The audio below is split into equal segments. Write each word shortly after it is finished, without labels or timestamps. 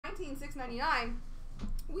$6.99,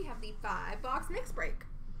 we have the 5-box mix break.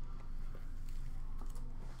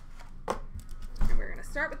 And we're going to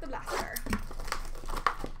start with the blaster.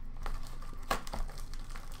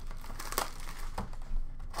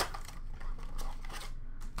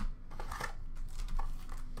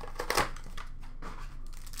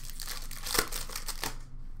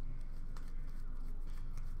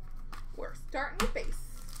 We're starting with base.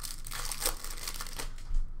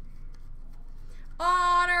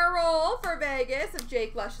 Honor roll for Vegas of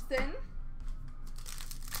Jake Lushin.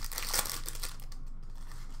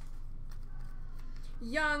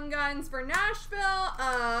 Young Guns for Nashville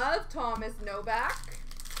of Thomas Novak.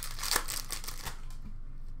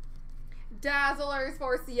 Dazzlers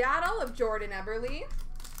for Seattle of Jordan Eberle.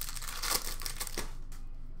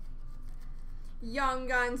 Young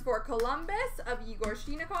Guns for Columbus of Igor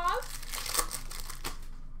Shchinnikov.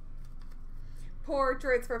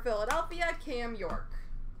 Portraits for Philadelphia, Cam York.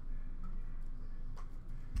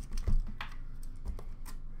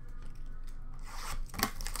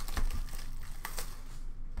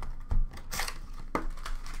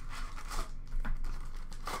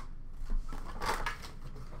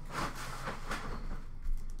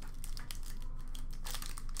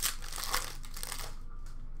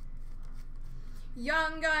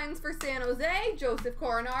 Young Guns for San Jose, Joseph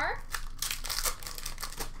Coronar.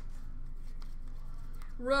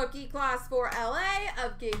 Rookie class for LA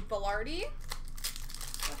of Gabe Vilardi.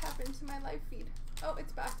 What happened to my live feed? Oh,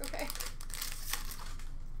 it's back, okay.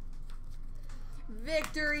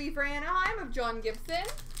 Victory for Anaheim of John Gibson.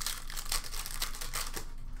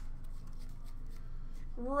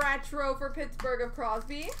 Retro for Pittsburgh of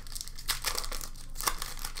Crosby.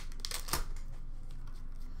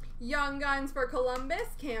 Young Guns for Columbus,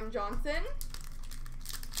 Cam Johnson.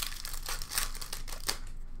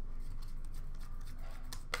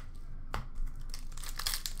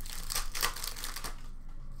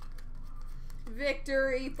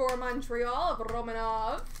 Victory for Montreal of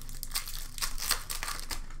Romanov.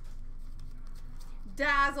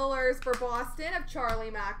 Dazzlers for Boston of Charlie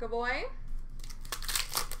McAvoy.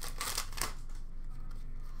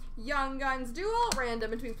 Young Guns duel,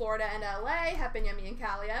 random between Florida and LA, Hepanyemi and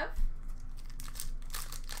Kaliev.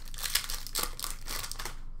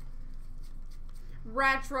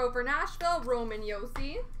 Retro for Nashville, Roman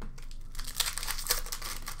Josi.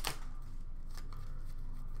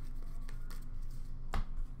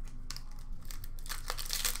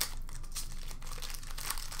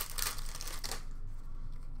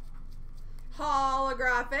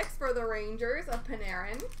 Holographics for the Rangers of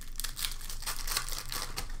Panarin.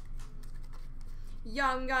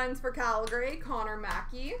 Young Guns for Calgary, Connor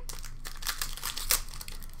Mackey.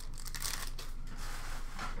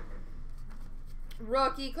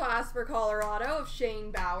 Rookie class for Colorado of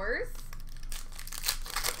Shane Bowers.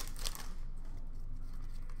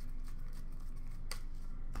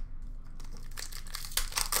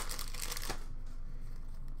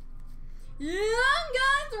 Young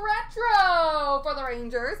Guns Retro for the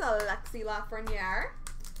Rangers, Alexis Lafreniere.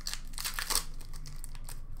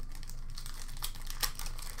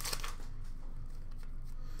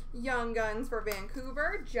 Young Guns for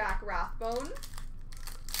Vancouver, Jack Rathbone.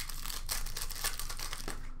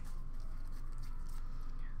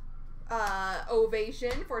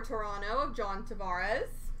 Ovation for Toronto of John Tavares.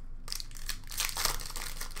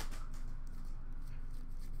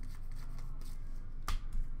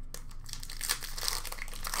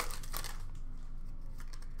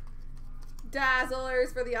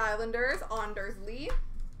 Dazzlers for the Islanders, Anders Lee.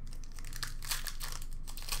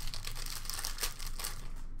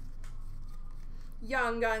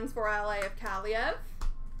 Young Guns for LA of Kaliev.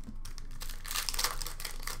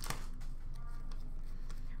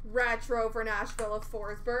 Retro for Nashville of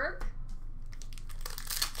Forsberg.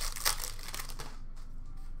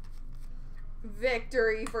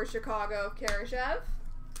 Victory for Chicago of Karashev.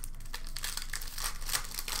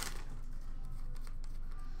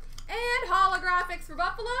 And holographics for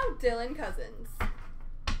Buffalo, Dylan Cousins.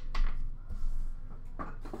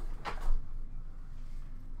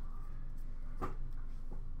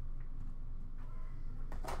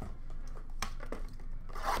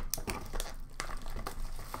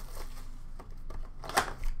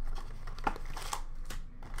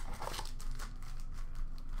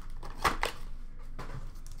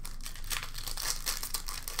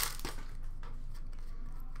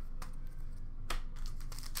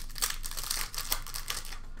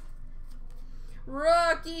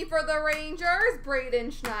 Rookie for the Rangers,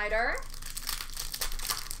 Braden Schneider.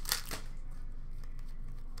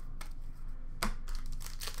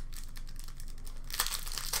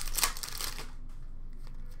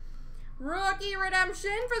 Rookie Rookie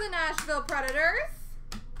redemption for the Nashville Predators.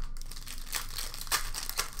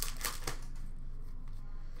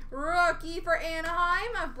 Rookie for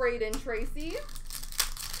Anaheim of Braden Tracy.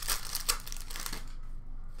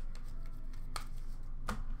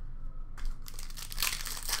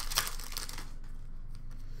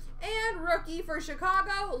 And rookie for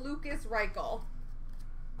Chicago, Lucas Reichel.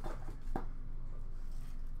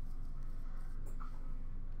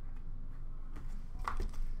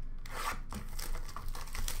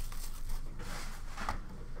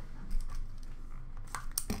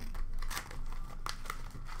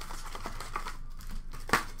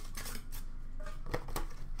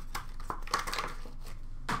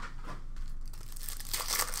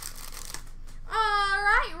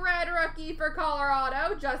 Rookie for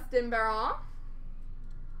Colorado, Justin Barron.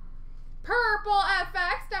 Purple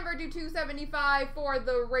FX, number 275 for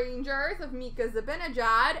the Rangers of Mika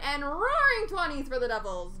Zibanejad. And Roaring 20s for the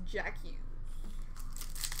Devils, Jack Hughes.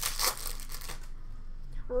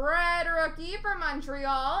 Red rookie for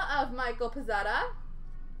Montreal of Michael Pezzetta.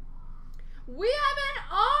 We have an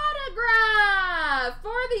autograph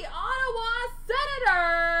for the Ottawa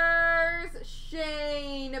Senators,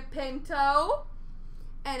 Shane Pinto.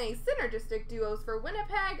 And a synergistic duos for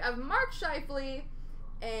Winnipeg of Mark Scheifele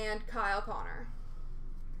and Kyle Connor.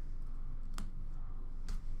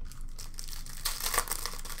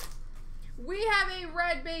 We have a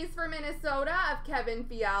red base for Minnesota of Kevin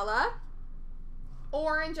Fiala.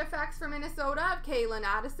 Orange effects for Minnesota of Kalen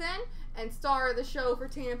Addison. And star of the show for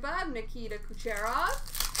Tampa of Nikita Kucherov.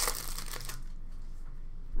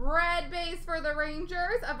 Red base for the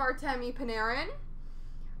Rangers of Artemi Panarin.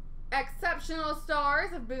 Exceptional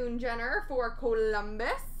stars of Boone Jenner for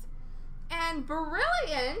Columbus. And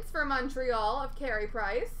Brilliance for Montreal of Carey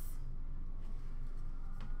Price.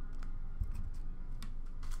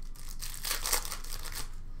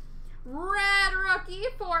 Red rookie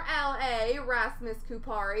for LA, Rasmus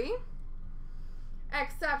Kupari.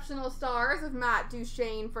 Exceptional stars of Matt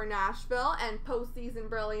Duchene for Nashville. And postseason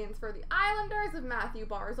brilliance for the Islanders of Matthew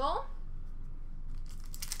Barzal.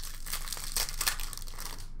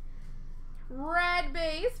 Red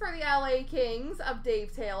base for the LA Kings of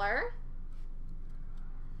Dave Taylor.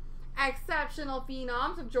 Exceptional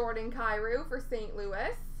phenoms of Jordan Kyrou for St.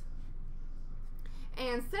 Louis.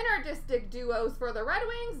 And synergistic duos for the Red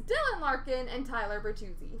Wings, Dylan Larkin and Tyler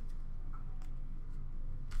Bertuzzi.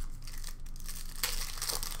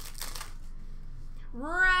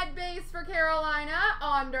 Red base for Carolina,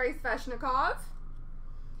 Andrei Svechnikov.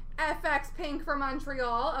 FX pink for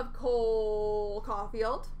Montreal of Cole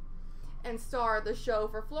Caulfield. And star of the show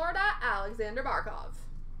for Florida, Alexander Barkov.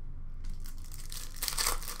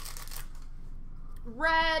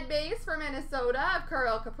 Red base for Minnesota of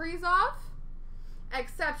Kirill Kaprizov.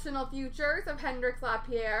 Exceptional futures of Hendrix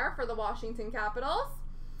Lapierre for the Washington Capitals.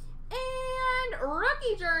 And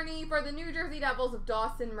rookie journey for the New Jersey Devils of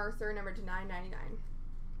Dawson Mercer, number to 999.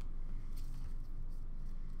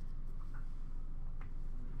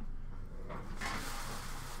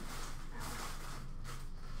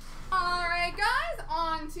 Alright guys,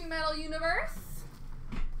 on to Metal Universe.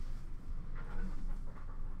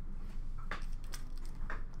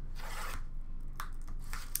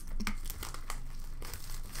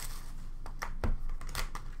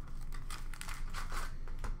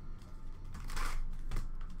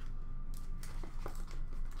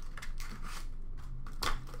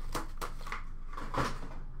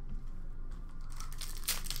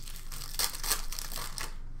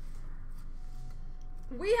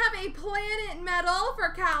 We have a Planet Medal for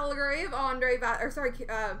Calgary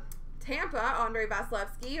of Tampa, Andrei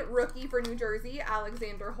Vasilevsky. Rookie for New Jersey,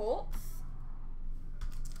 Alexander Holtz.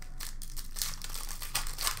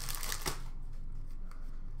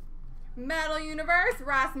 Metal Universe,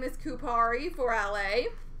 Rasmus Kupari for LA.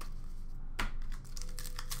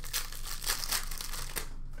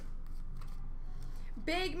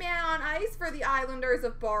 Big Man on Ice for the Islanders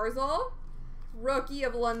of Barzal. Rookie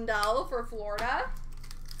of Lundell for Florida.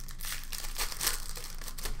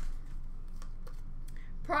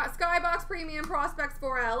 Skybox Premium Prospects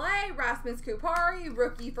for LA, Rasmus Kupari.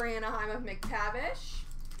 Rookie for Anaheim of McTavish.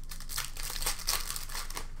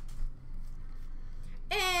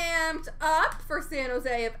 Amped Up for San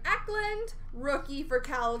Jose of Eklund. Rookie for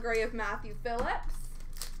Calgary of Matthew Phillips.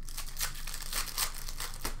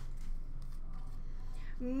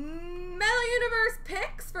 Metal Universe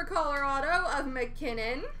Picks for Colorado of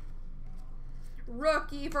McKinnon.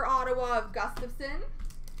 Rookie for Ottawa of Gustafson.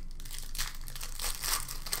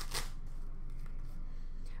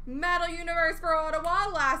 Metal Universe for Ottawa,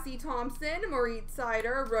 Lassie Thompson. Moritz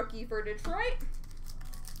Seider, rookie for Detroit.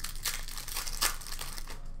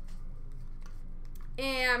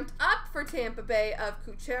 Amped Up for Tampa Bay of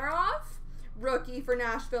Kucherov. Rookie for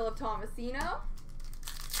Nashville of Tomasino.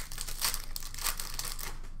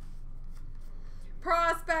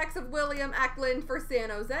 Prospects of William Eklund for San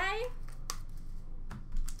Jose.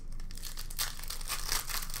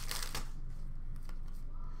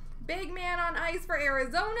 Big man on ice for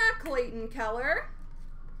Arizona, Clayton Keller.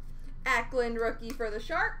 Eklund rookie for the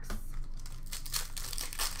Sharks.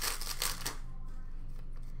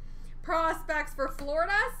 Prospects for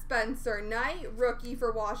Florida, Spencer Knight. Rookie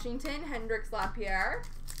for Washington, Hendrix Lapierre.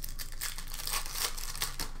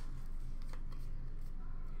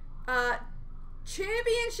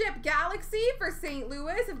 Championship Galaxy for St.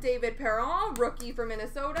 Louis of David Perron. Rookie for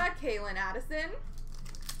Minnesota, Kalen Addison.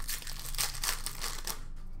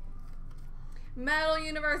 Metal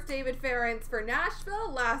Universe David Ferentz for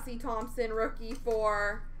Nashville. Lassie Thompson rookie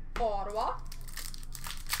for Ottawa.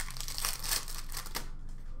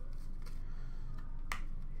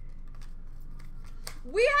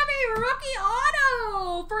 We have a rookie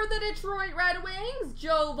auto for the Detroit Red Wings,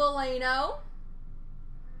 Joe Veleno.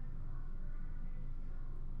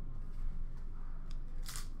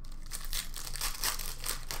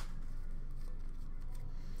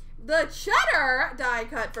 The Cheddar die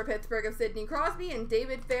cut for Pittsburgh of Sidney Crosby and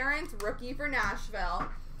David Ferentz, rookie for Nashville.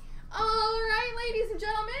 All right, ladies and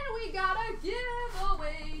gentlemen, we got a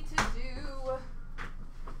giveaway to do.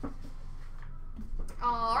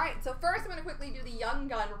 All right, so first I'm going to quickly do the Young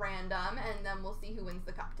Gun random, and then we'll see who wins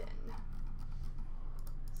the Cup tin.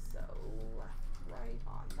 So, left, right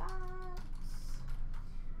on that.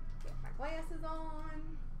 Get my glasses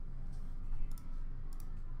on.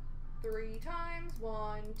 3 times.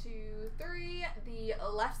 1, 2, 3. The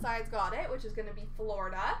left side's got it, which is going to be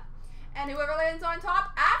Florida. And whoever lands on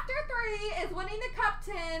top after 3 is winning the Cup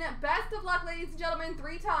tin. Best of luck, ladies and gentlemen.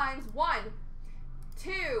 3 times. 1,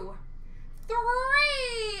 2, 3.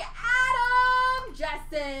 Adam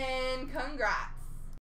Jessen. Congrats.